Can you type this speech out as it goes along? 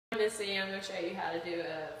Missy. I'm going to show you how to do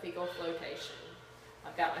a fecal flotation.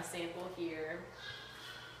 I've got my sample here,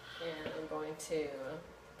 and I'm going to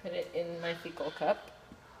put it in my fecal cup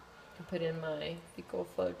and put in my fecal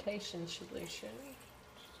flotation solution.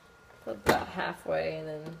 Put about halfway and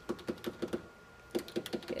then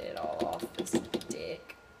get it all off the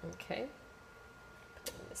stick. Okay. Put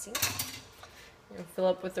it in the sink. I'm going to fill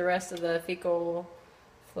up with the rest of the fecal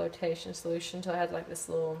flotation solution until I had like this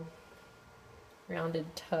little rounded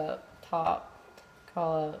top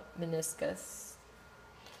called a meniscus.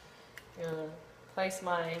 I'm going to place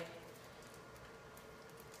my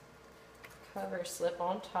cover slip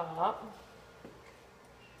on top.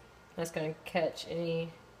 That's going to catch any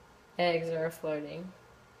eggs that are floating.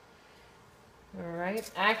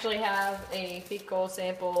 Alright, I actually have a fecal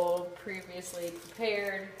sample previously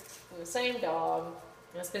prepared for the same dog.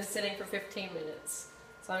 And it's been sitting for 15 minutes.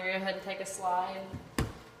 So I'm going to go ahead and take a slide,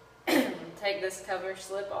 take this cover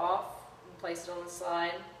slip off, and place it on the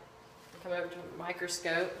slide. Come over to the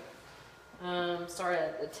microscope. Start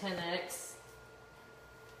at the 10x.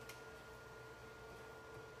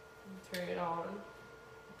 Turn it on.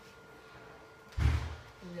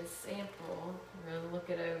 And this sample, we're going to look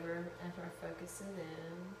it over after I focus it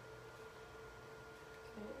in.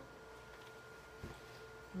 Okay.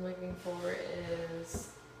 I'm looking for is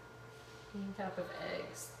any type of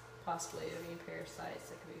eggs, possibly any parasites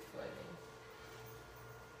that could be floating.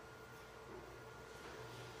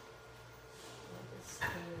 What this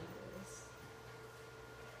stain is.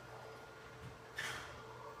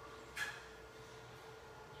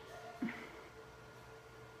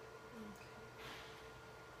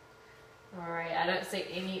 Alright, I don't see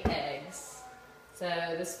any eggs, so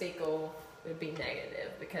this fecal would be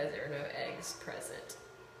negative because there are no eggs present.